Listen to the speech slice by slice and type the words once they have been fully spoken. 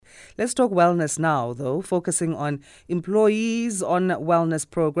Let's talk wellness now, though, focusing on employees on wellness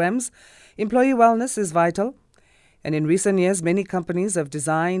programs. Employee wellness is vital. And in recent years, many companies have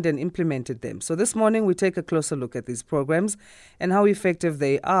designed and implemented them. So this morning, we take a closer look at these programs and how effective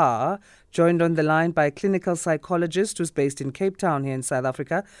they are. Joined on the line by a clinical psychologist who's based in Cape Town here in South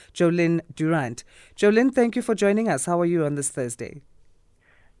Africa, Jo-Lynne Durant. Jo-Lynne, thank you for joining us. How are you on this Thursday?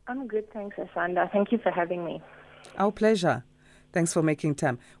 I'm good, thanks, Asanda. Thank you for having me. Our pleasure. Thanks for making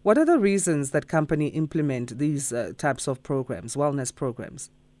time. What are the reasons that companies implement these types of programs, wellness programs?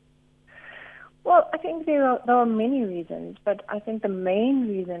 Well, I think there are many reasons, but I think the main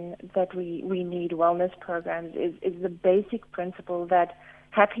reason that we need wellness programs is the basic principle that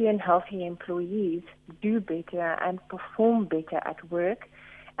happy and healthy employees do better and perform better at work,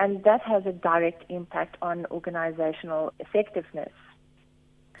 and that has a direct impact on organizational effectiveness.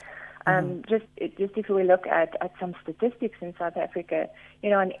 Just if we look at some statistics in South Africa,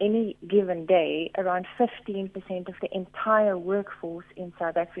 on any given day, around 15% of the entire workforce in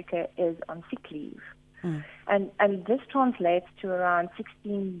South Africa is on sick leave. And this translates to around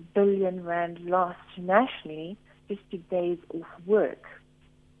 16 billion rand lost nationally just to days off work.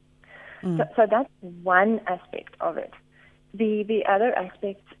 So that's one aspect of it. The other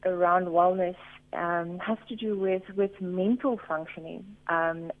aspect around wellness has to do with mental functioning.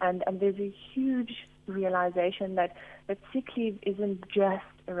 And there's a huge realization that sick leave isn't just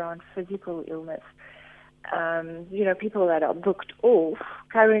around physical illness. People that are booked off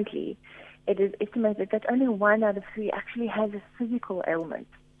currently, it is estimated that only 1 out of 3 actually has a physical ailment.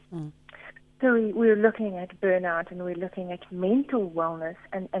 So we're looking at burnout and we're looking at mental wellness,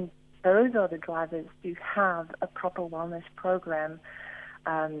 and those are the drivers to have a proper wellness program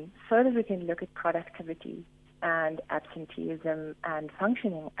so that we can look at productivity and absenteeism and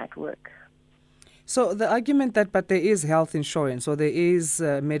functioning at work. So the argument but there is health insurance or there is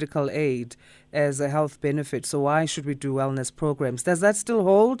medical aid as a health benefit, so why should we do wellness programs? Does that still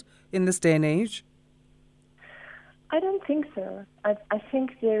hold in this day and age? I don't think so. I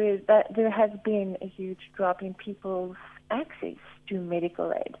think there has been a huge drop in people's access to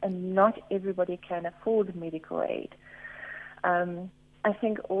medical aid, and not everybody can afford medical aid. I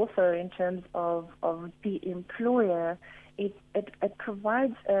think also in terms of the employer, it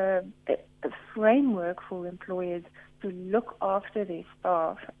provides a framework for employers to look after their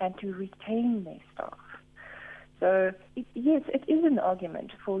staff and to retain their staff. So yes, it is an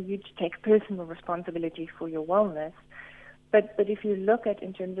argument for you to take personal responsibility for your wellness. But if you look at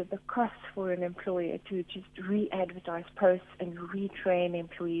in terms of the costs for an employer to just re-advertise posts and retrain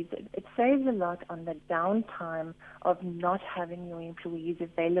employees, it saves a lot on the downtime of not having your employees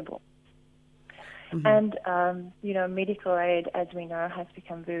available. And, medical aid, as we know, has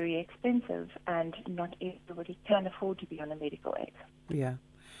become very expensive, and not everybody can afford to be on a medical aid. Yeah.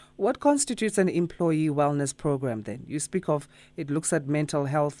 What constitutes an employee wellness program then? You speak of it looks at mental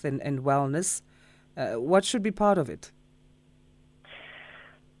health and wellness. What should be part of it?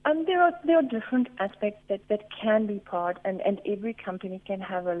 There are different aspects that can be part, and every company can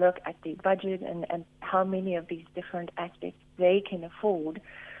have a look at their budget and how many of these different aspects they can afford.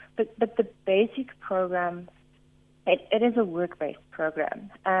 But the basic program, it is a work-based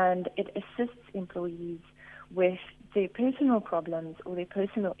program, and it assists employees with their personal problems or their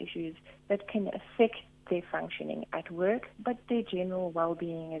personal issues that can affect their functioning at work, but their general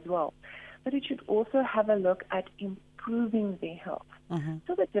well-being as well. But it should also have a look at improving their health.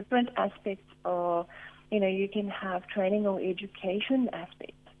 So the different aspects are, you can have training or education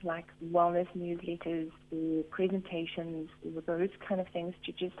aspects like wellness newsletters or presentations or those kind of things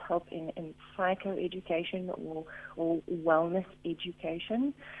to just help in psychoeducation or wellness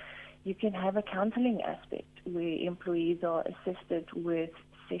education. You can have a counseling aspect where employees are assisted with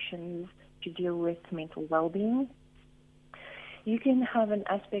sessions to deal with mental well-being. You can have an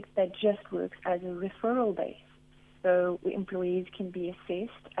aspect that just works as a referral base. So employees can be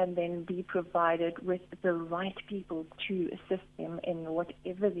assessed and then be provided with the right people to assist them in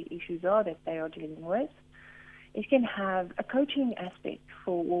whatever the issues are that they are dealing with. It can have a coaching aspect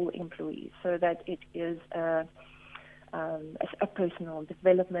for all employees so that it is a personal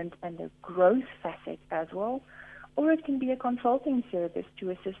development and a growth facet as well. Or it can be a consulting service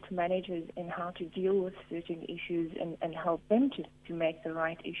to assist managers in how to deal with certain issues and help them to make the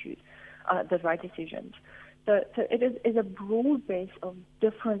right decisions. So it is a broad base of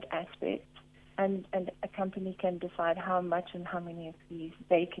different aspects, and a company can decide how much and how many of these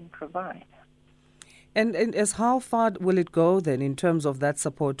they can provide. And as how far will it go then in terms of that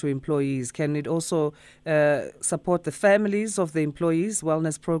support to employees? Can it also support the families of the employees'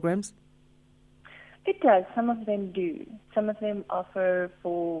 wellness programs? It does. Some of them do. Some of them offer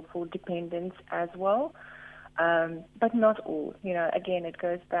for dependents as well, but not all. Again, it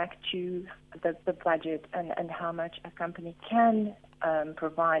goes back to the budget and how much a company can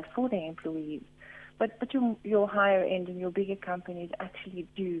provide for their employees. But your higher end and your bigger companies actually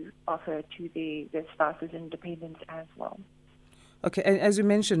do offer to their spouses and dependents as well. Okay, and as you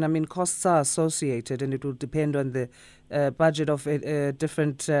mentioned, I mean, costs are associated and it will depend on the budget of a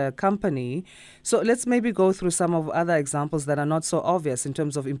different company. So let's maybe go through some of other examples that are not so obvious in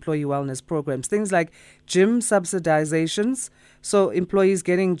terms of employee wellness programs. Things like gym subsidizations, so employees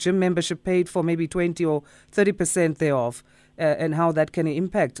getting gym membership paid for maybe 20 or 30% thereof, and how that can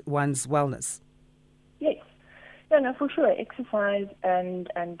impact one's wellness. Yes. No, for sure. Exercise and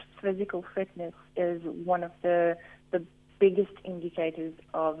physical fitness is one of the biggest indicators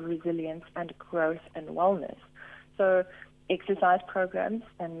of resilience and growth and wellness. So exercise programs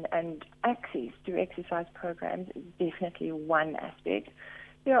and access to exercise programs is definitely one aspect.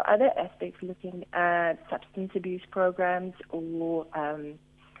 There are other aspects looking at substance abuse programs or,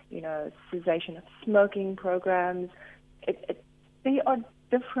 cessation of smoking programs. They are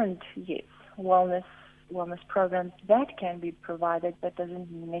different, yes, wellness programs that can be provided, but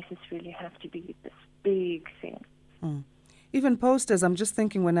doesn't necessarily have to be this big thing. Mm. Even posters, I'm just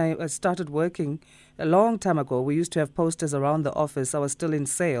thinking when I started working a long time ago, we used to have posters around the office. I was still in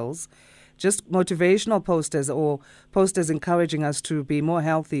sales, just motivational posters or posters encouraging us to be more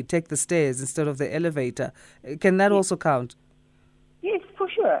healthy, take the stairs instead of the elevator. Can that also count? Yes, for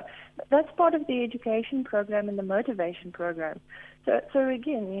sure. That's part of the education program and the motivation program. So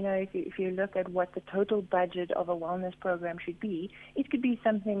again, if you look at what the total budget of a wellness program should be, it could be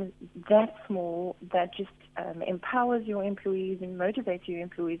something that small that just empowers your employees and motivates your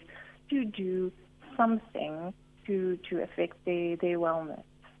employees to do something to affect their wellness.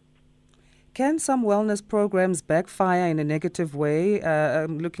 Can some wellness programs backfire in a negative way?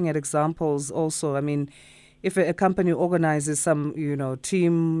 I'm looking at examples also. I mean, if a company organizes some,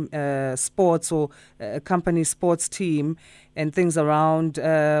 team sports or a company sports team and things around,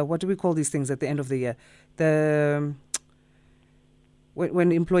 what do we call these things at the end of the year?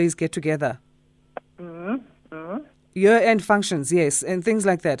 When employees get together. Year-end functions, yes, and things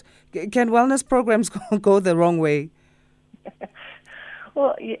like that. Can wellness programs go the wrong way?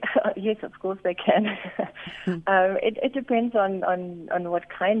 Well, yes, of course they can. It depends on what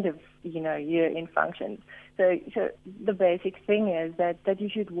kind of year-end functions. So the basic thing is that you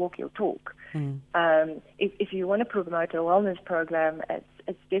should walk your talk. If you want to promote a wellness program,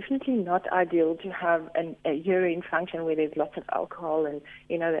 it's definitely not ideal to have a year-end function where there's lots of alcohol and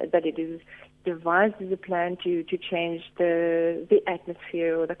that it is devised as a plan to change the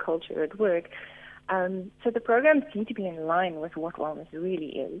atmosphere or the culture at work. So the programs need to be in line with what wellness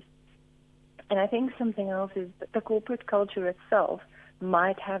really is. And I think something else is that the corporate culture itself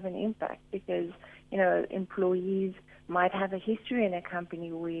might have an impact because, employees might have a history in a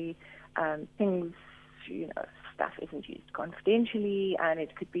company where things, stuff isn't used confidentially and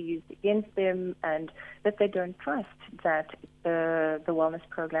it could be used against them and that they don't trust that the wellness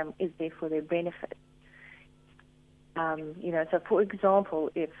program is there for their benefit. So for example,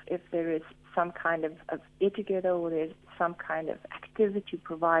 if there is some kind of get together or there's some kind of activity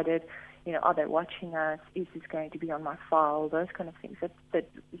provided, are they watching us? Is this going to be on my file? Those kind of things. That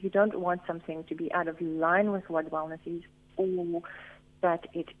you don't want something to be out of line with what wellness is or that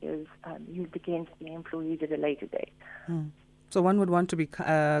it is used against the employees at a later date. So one would want to be,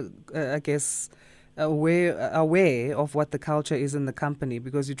 aware of what the culture is in the company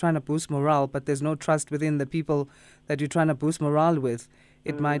because you're trying to boost morale, but there's no trust within the people that you're trying to boost morale with.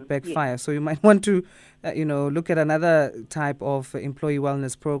 It might backfire. Yes. So you might want to, look at another type of employee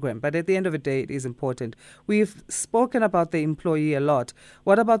wellness program. But at the end of the day, it is important. We've spoken about the employee a lot.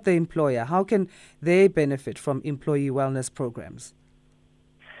 What about the employer? How can they benefit from employee wellness programs?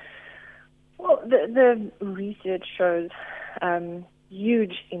 Well, the research shows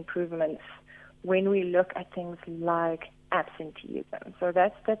huge improvements when we look at things like absenteeism. So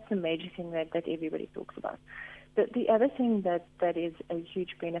that's the major thing that everybody talks about. The other thing that is a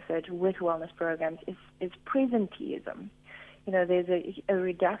huge benefit with wellness programs is presenteeism. There's a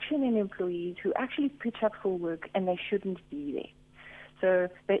reduction in employees who actually pitch up for work and they shouldn't be there. So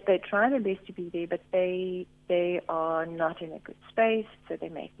they try their best to be there, but they are not in a good space, so they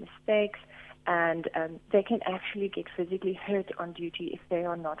make mistakes, and they can actually get physically hurt on duty if they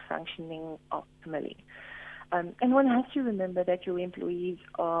are not functioning optimally. And one has to remember that your employees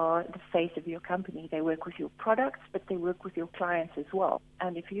are the face of your company. They work with your products, but they work with your clients as well.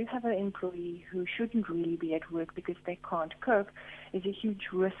 And if you have an employee who shouldn't really be at work because they can't cope, it's a huge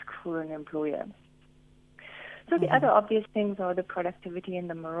risk for an employer. So the other obvious things are the productivity and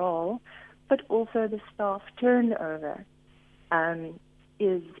the morale, but also the staff turnover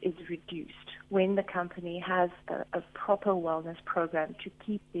is reduced when the company has a proper wellness program to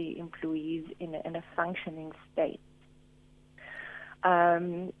keep the employees in a functioning state.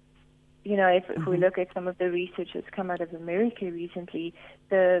 If we look at some of the research that's come out of America recently,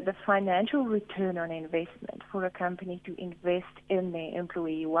 the financial return on investment for a company to invest in their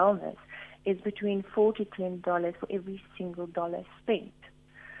employee wellness is between $4 to $10 for every single dollar spent.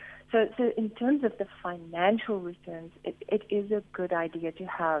 So in terms of the financial returns, it is a good idea to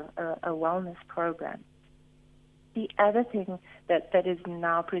have a wellness program. The other thing that is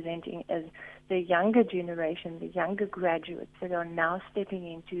now presenting is the younger generation, the younger graduates that are now stepping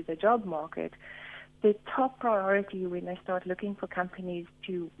into the job market. The top priority when they start looking for companies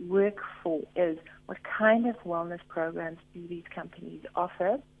to work for is what kind of wellness programs do these companies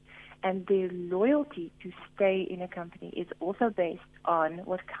offer, and their loyalty to stay in a company is also based on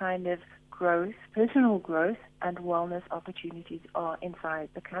what kind of growth, personal growth, and wellness opportunities are inside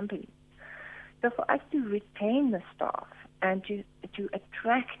the company. So for us to retain the staff and to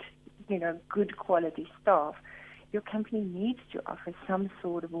attract, good quality staff, your company needs to offer some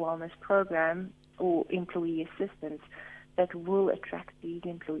sort of wellness program or employee assistance that will attract these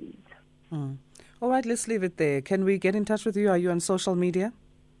employees. All right, let's leave it there. Can we get in touch with you? Are you on social media?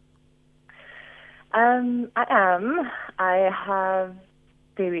 I am. I have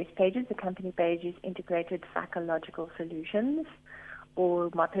various pages. The company page is Integrated Psychological Solutions, or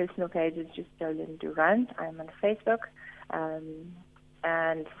my personal page is just Jo-Lynne Durant. I'm on Facebook.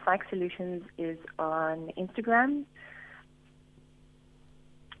 And Psych Solutions is on Instagram.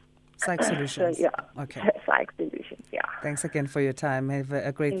 Psych Solutions. So, yeah. Okay. Psych Solutions, yeah. Thanks again for your time. Have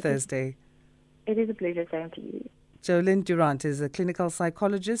a great Thursday. It is a pleasure. Same to you. Jo-Lynne Durant is a clinical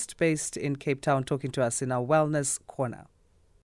psychologist based in Cape Town, talking to us in our Wellness Corner.